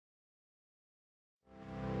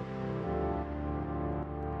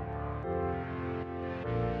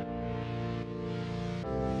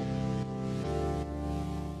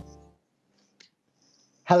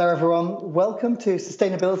Hello, everyone. Welcome to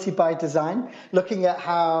Sustainability by Design, looking at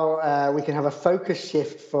how we can have a focus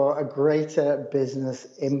shift for a greater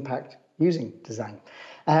business impact using design.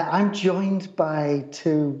 I'm joined by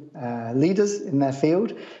two leaders in their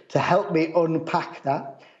field to help me unpack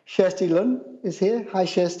that. Kjersti Lund is here. Hi,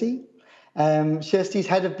 Kjersti. Kjersti's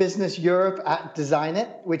head of business Europe at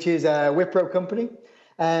Designit, which is a Wipro company.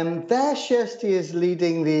 There, Kjersti is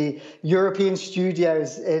leading the European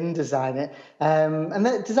studios in Designit. And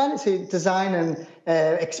Designit's a design and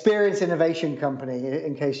experience innovation company,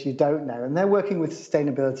 in case you don't know. And they're working with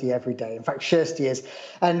sustainability every day. In fact, Kjersti is.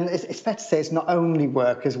 And it's fair to say it's not only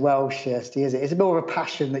work as well, Kjersti, is it? It's more of a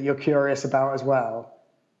passion that you're curious about as well.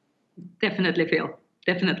 Definitely, Phil.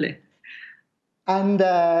 Definitely. And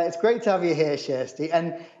it's great to have you here, Kjersti.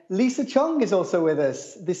 And Liza Chong is also with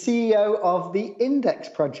us, the CEO of the Index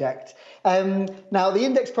Project. Now, the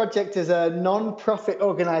Index Project is a non-profit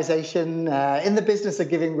organization in the business of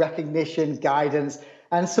giving recognition, guidance,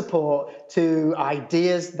 and support to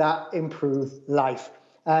ideas that improve life.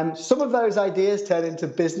 Some of those ideas turn into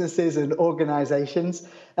businesses and organizations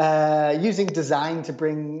using design to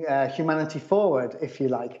bring humanity forward, if you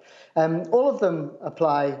like. All of them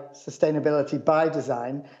apply sustainability by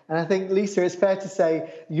design. And I think, Liza, it's fair to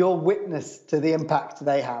say you're witness to the impact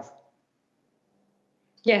they have.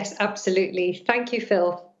 Yes, absolutely. Thank you,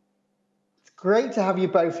 Phil. It's great to have you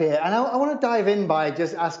both here. And I want to dive in by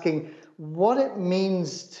just asking what it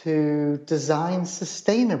means to design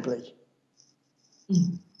sustainably.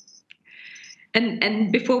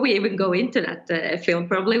 And before we even go into that, Phil,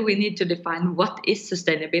 probably we need to define what is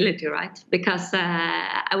sustainability, right? Because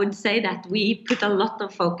I would say that we put a lot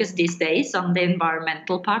of focus these days on the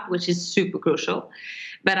environmental part, which is super crucial.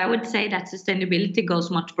 But I would say that sustainability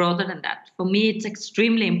goes much broader than that. For me, it's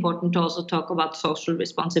extremely important to also talk about social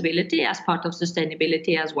responsibility as part of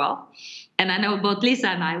sustainability as well. And I know both Liza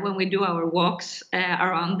and I, when we do our walks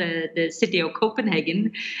around the city of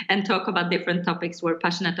Copenhagen and talk about different topics we're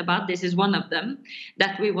passionate about, this is one of them,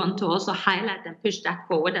 that we want to also highlight and push that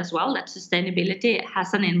forward as well, that sustainability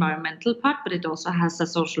has an environmental part, but it also has a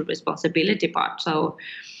social responsibility part. So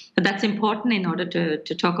that's important in order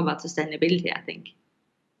to talk about sustainability, I think.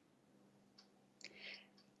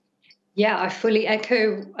 Yeah, I fully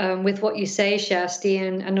echo with what you say, Kjersti.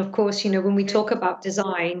 And of course, when we talk about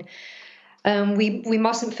design, we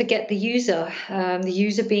mustn't forget the user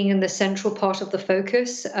being in the central part of the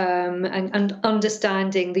focus and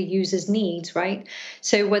understanding the user's needs, right?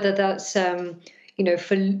 So whether that's,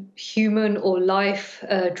 for human or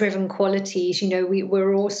life-driven qualities,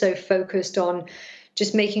 we're also focused on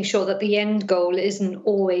just making sure that the end goal isn't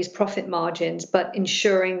always profit margins, but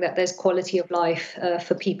ensuring that there's quality of life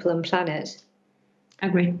for people and planet.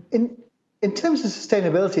 Agree. In terms of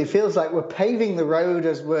sustainability, it feels like we're paving the road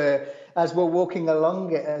as we're walking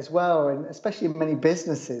along it as well, and especially in many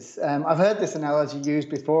businesses. I've heard this analogy used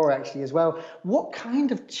before, actually, as well. What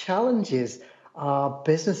kind of challenges are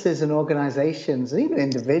businesses and organizations, and even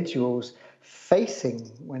individuals, facing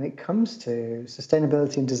when it comes to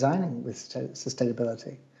sustainability and designing with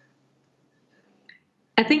sustainability?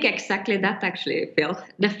 I think exactly that, actually, Phil.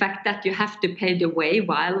 The fact that you have to pave the way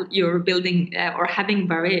while you're building or having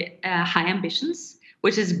very high ambitions,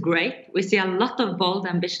 which is great. We see a lot of bold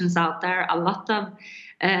ambitions out there, a lot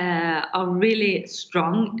of really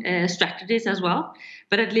strong strategies as well.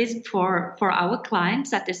 But at least for our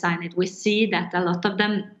clients at Designit, we see that a lot of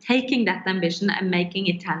them taking that ambition and making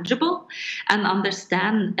it tangible and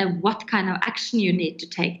understand what kind of action you need to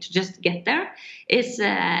take to just get there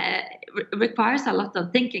requires a lot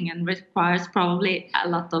of thinking and requires probably a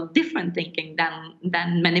lot of different thinking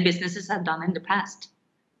than many businesses have done in the past.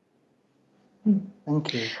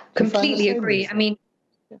 Thank you. Completely agree. I mean,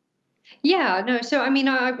 yeah, no. So I mean,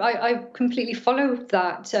 I completely follow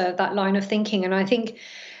that line of thinking, and I think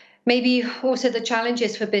maybe also the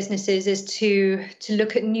challenges for businesses is to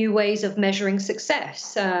look at new ways of measuring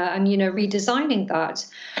success and redesigning that.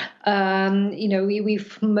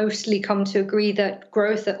 We've mostly come to agree that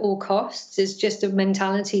growth at all costs is just a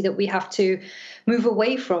mentality that we have to move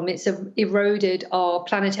away from. It's eroded our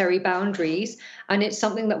planetary boundaries, and it's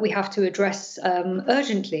something that we have to address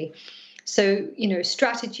urgently. So,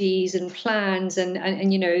 strategies and plans and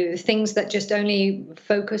things that just only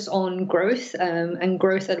focus on growth and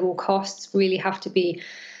growth at all costs really have to be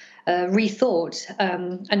rethought,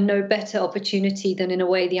 and no better opportunity than, in a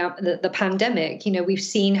way, the pandemic. We've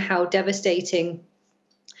seen how devastating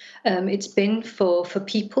it's been for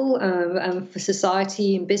people and for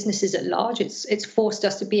society and businesses at large. It's forced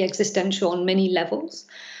us to be existential on many levels.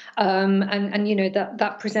 And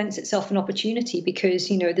that presents itself an opportunity, because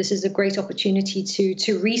this is a great opportunity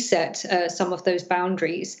to reset some of those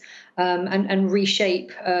boundaries, and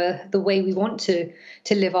reshape the way we want to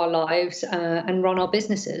live our lives and run our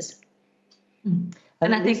businesses. And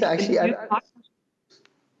I Lisa, think actually,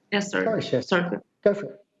 yes, sorry. Sorry, go for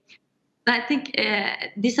it. I think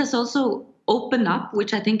this has also opened up,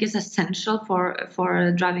 which I think is essential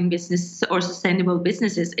for driving business or sustainable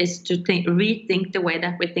businesses, is to rethink the way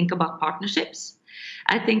that we think about partnerships.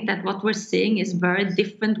 I think that what we're seeing is a very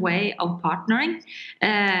different way of partnering,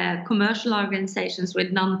 commercial organizations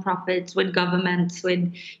with nonprofits, with governments,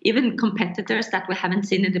 with even competitors that we haven't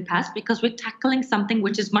seen in the past, because we're tackling something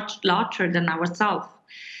which is much larger than ourselves.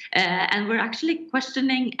 And we're actually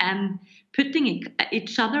questioning and putting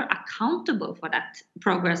each other accountable for that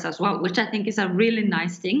progress as well, which I think is a really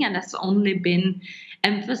nice thing, and has only been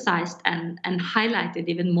emphasized and highlighted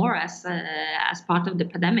even more as part of the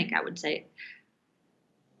pandemic, I would say.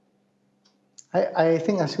 I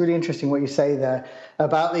think that's really interesting what you say there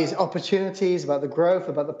about these opportunities, about the growth,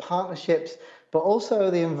 about the partnerships, but also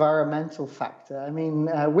the environmental factor. I mean,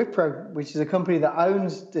 Wipro, which is a company that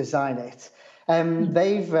owns Designit,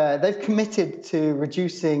 they've committed to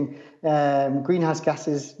reducing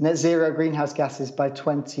net zero greenhouse gases by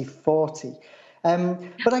 2040.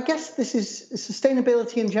 But I guess this is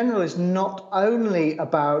sustainability in general is not only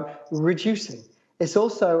about reducing, it's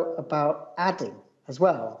also about adding as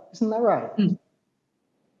well. Isn't that right?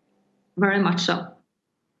 Very much so.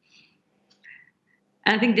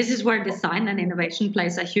 I think this is where design and innovation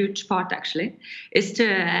plays a huge part, actually, is to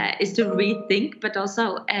rethink, but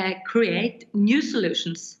also create new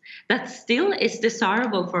solutions that still is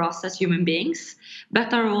desirable for us as human beings,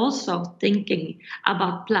 but are also thinking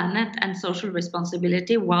about planet and social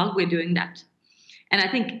responsibility while we're doing that. And I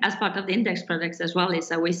think as part of the index projects as well is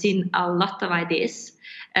that we've seen a lot of ideas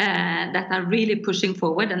that are really pushing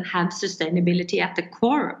forward and have sustainability at the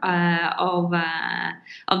core of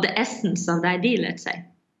the essence of the idea, let's say.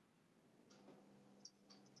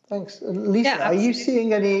 Thanks, Lisa. Yeah, are you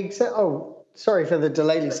seeing any? Oh, sorry for the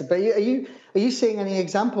delay, Lisa. But are you seeing any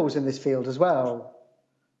examples in this field as well?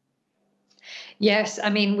 Yes, I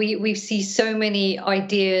mean, we see so many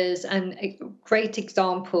ideas and great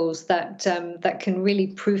examples that can really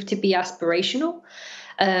prove to be aspirational.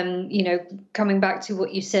 Coming back to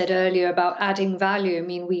what you said earlier about adding value, I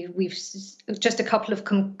mean, we've just a couple of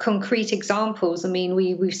concrete examples. I mean,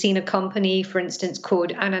 we've seen a company, for instance,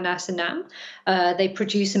 called Ananas Anam. They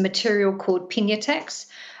produce a material called Pinatex,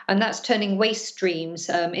 and that's turning waste streams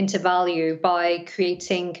into value by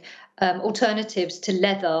creating alternatives to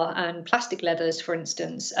leather and plastic leathers, for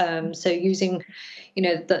instance. So using,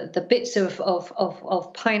 the bits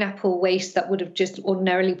of pineapple waste that would have just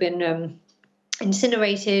ordinarily been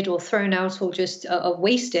incinerated or thrown out or just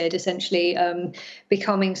wasted, essentially,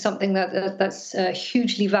 becoming something that's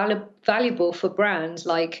hugely valuable for brands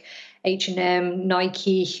like H&M,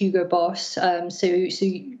 Nike, Hugo Boss. So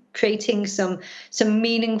creating some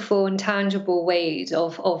meaningful and tangible ways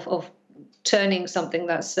of turning something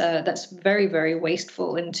that's very, very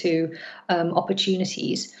wasteful into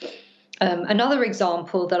opportunities. Another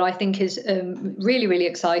example that I think is really, really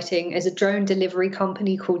exciting is a drone delivery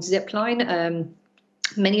company called Zipline.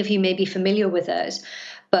 Many of you may be familiar with it,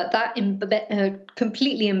 but that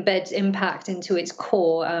completely embeds impact into its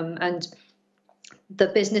core, and the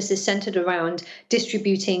business is centered around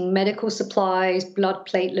distributing medical supplies, blood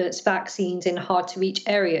platelets, vaccines in hard-to-reach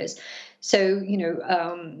areas. So,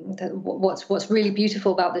 what's really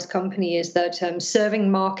beautiful about this company is that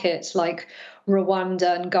serving markets like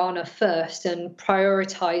Rwanda and Ghana first, and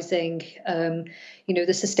prioritizing,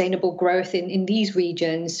 the sustainable growth in these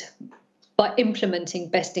regions by implementing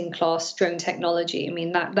best-in-class drone technology. I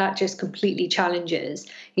mean, that just completely challenges,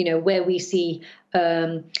 where we see,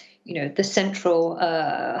 the central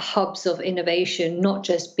hubs of innovation, not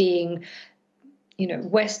just being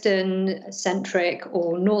Western-centric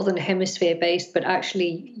or Northern Hemisphere-based, but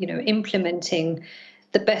actually, implementing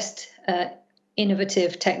the best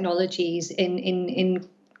innovative technologies in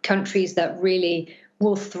countries that really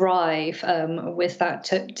will thrive with that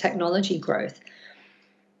technology growth.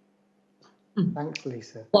 Thanks,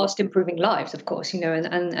 Lisa. Whilst improving lives, of course, and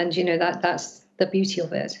that's the beauty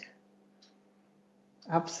of it.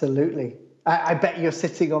 Absolutely. I bet you're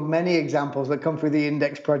sitting on many examples that come through the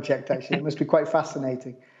Index project, actually. It must be quite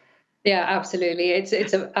fascinating. Yeah, absolutely.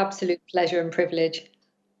 It's an absolute pleasure and privilege.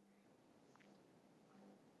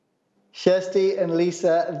 Kjersti and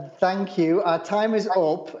Lisa, thank you. Our time is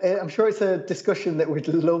up. I'm sure it's a discussion that we'd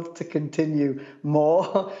love to continue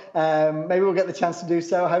more. Maybe we'll get the chance to do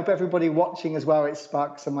so. I hope everybody watching as well, it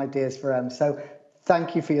sparks some ideas for them. So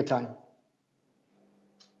Thank you for your time.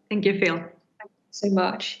 Thank you, Phil. Thank you so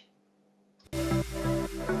much.